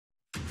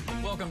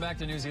Welcome back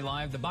to Newsy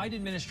Live. The Biden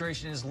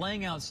administration is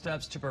laying out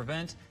steps to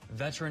prevent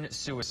veteran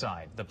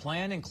suicide. The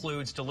plan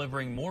includes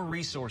delivering more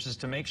resources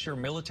to make sure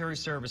military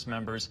service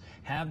members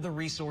have the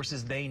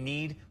resources they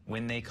need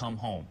when they come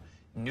home.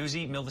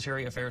 Newsy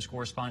military affairs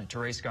correspondent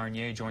Terace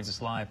Garnier joins us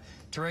live.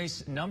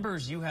 Terace,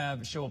 numbers you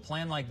have show a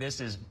plan like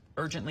this is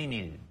urgently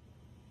needed.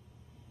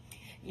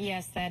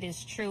 Yes, that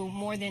is true.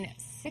 More than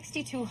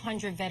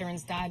 6,200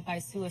 veterans died by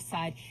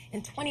suicide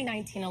in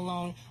 2019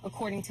 alone,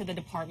 according to the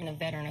Department of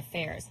Veteran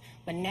Affairs.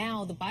 But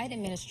now the Biden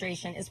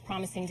administration is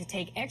promising to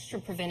take extra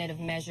preventative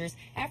measures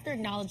after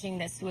acknowledging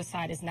that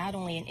suicide is not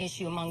only an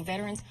issue among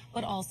veterans,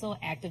 but also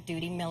active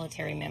duty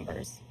military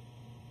members.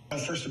 Well,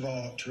 first of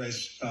all,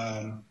 Terace,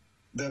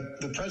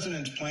 the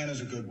president's plan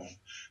is a good one.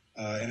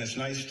 And it's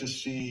nice to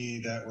see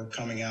that we're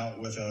coming out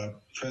with a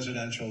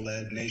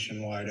presidential-led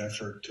nationwide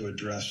effort to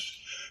address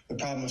the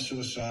problem of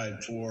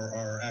suicide for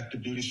our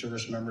active duty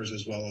service members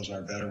as well as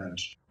our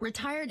veterans.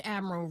 Retired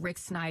Admiral Rick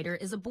Snyder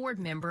is a board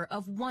member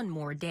of One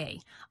More Day,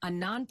 a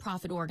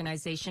nonprofit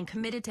organization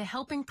committed to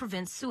helping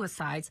prevent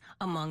suicides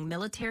among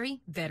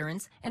military,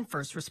 veterans, and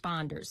first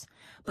responders.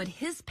 But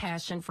his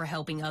passion for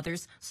helping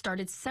others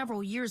started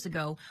several years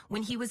ago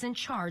when he was in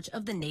charge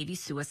of the Navy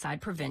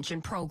Suicide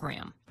Prevention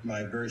Program.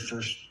 My very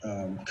first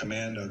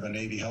command of a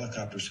Navy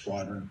helicopter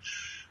squadron,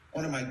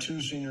 one of my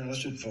two senior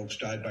enlisted folks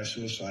died by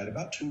suicide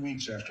about 2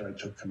 weeks after I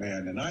took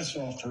command, and I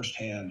saw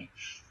firsthand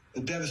the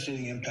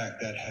devastating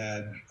impact that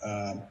had,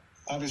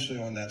 obviously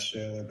on that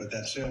sailor, but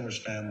that sailor's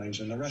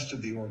families and the rest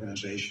of the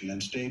organization,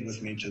 and stayed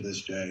with me to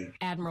this day.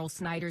 Admiral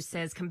Snyder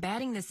says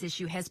combating this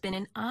issue has been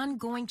an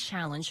ongoing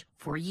challenge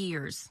for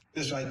years.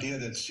 This idea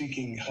that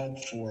seeking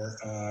help for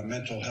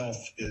mental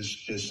health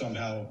is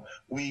somehow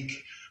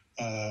weak,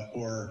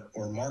 or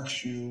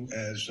marks you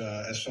as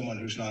someone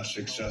who's not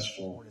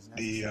successful.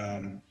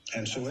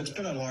 And so it's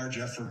been a large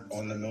effort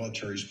on the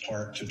military's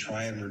part to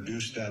try and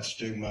reduce that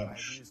stigma,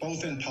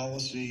 both in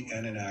policy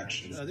and in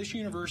action. This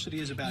university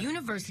is about...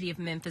 University of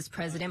Memphis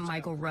President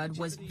Michael Rudd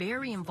was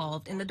very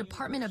involved in the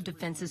Department of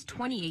Defense's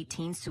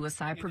 2018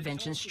 suicide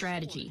prevention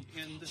strategy.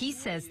 He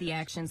says the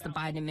actions the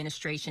Biden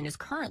administration is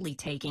currently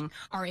taking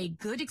are a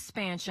good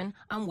expansion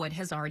on what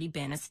has already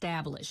been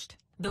established.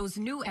 Those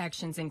new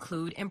actions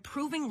include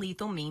improving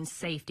lethal means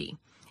safety,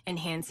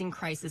 enhancing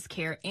crisis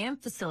care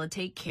and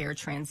facilitate care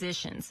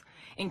transitions,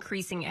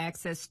 increasing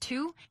access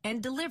to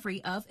and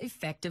delivery of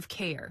effective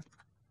care,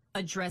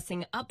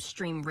 addressing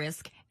upstream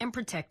risk and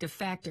protective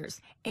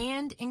factors,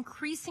 and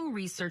increasing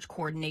research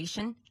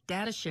coordination,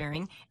 data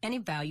sharing, and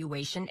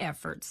evaluation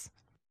efforts.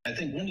 I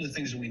think one of the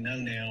things that we know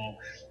now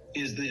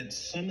is that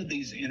some of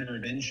these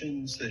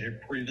interventions that have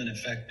proven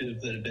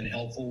effective, that have been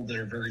helpful, that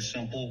are very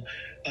simple,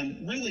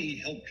 really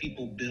help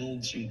people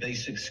build some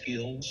basic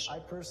skills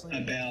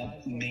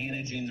about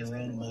managing their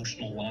own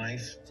emotional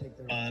life,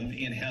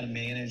 and how to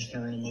manage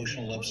their own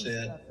emotional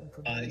upset,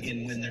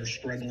 and when they're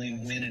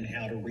struggling, when and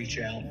how to reach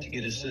out to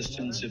get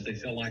assistance if they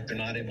feel like they're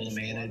not able to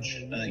manage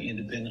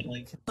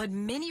independently. But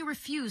many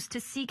refuse to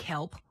seek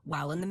help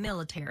while in the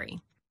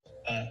military.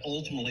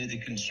 Ultimately, the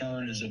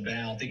concern is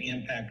about the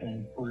impact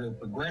on career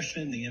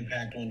progression, the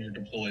impact on your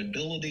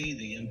deployability,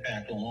 the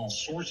impact on all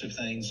sorts of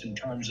things in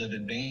terms of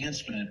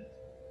advancement.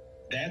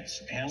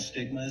 That's how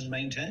stigma is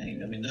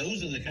maintained. I mean,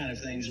 those are the kind of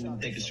things that we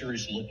take a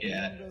serious look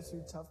at.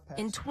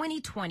 In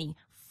 2020,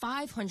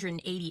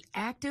 580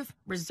 active,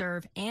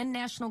 reserve, and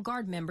National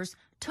Guard members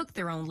took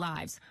their own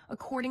lives,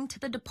 according to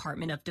the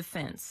Department of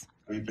Defense.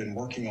 We've been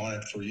working on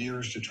it for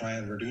years to try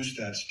and reduce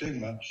that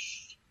stigma,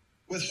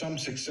 with some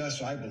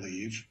success, I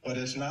believe, but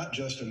it's not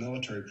just a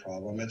military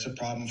problem. It's a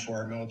problem for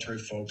our military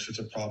folks. It's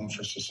a problem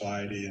for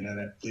society, and then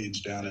it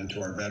bleeds down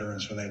into our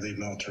veterans when they leave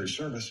military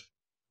service.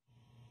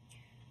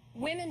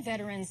 Women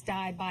veterans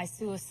die by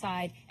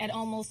suicide at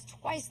almost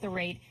twice the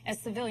rate as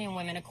civilian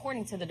women,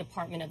 according to the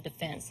Department of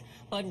Defense.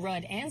 But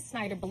Rudd and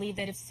Snyder believe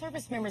that if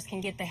service members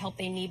can get the help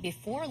they need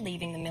before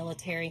leaving the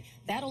military,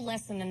 that'll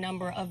lessen the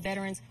number of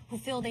veterans who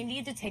feel they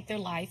need to take their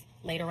life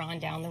later on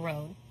down the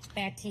road.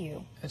 Back to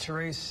you.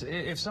 Terace,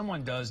 if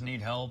someone does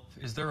need help,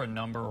 is there a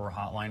number or a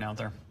hotline out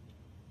there?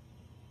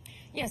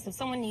 Yes, if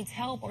someone needs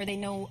help or they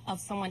know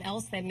of someone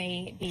else that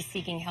may be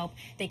seeking help,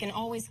 they can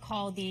always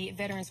call the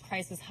Veterans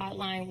Crisis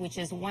Hotline, which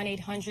is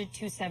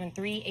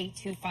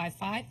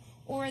 1-800-273-8255,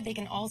 or they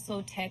can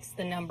also text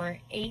the number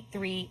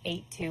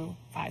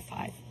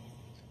 838255.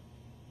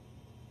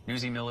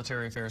 Newsy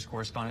military affairs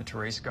correspondent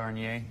Terace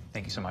Garnier,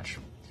 thank you so much.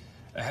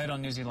 Ahead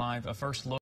on Newsy Live, a first look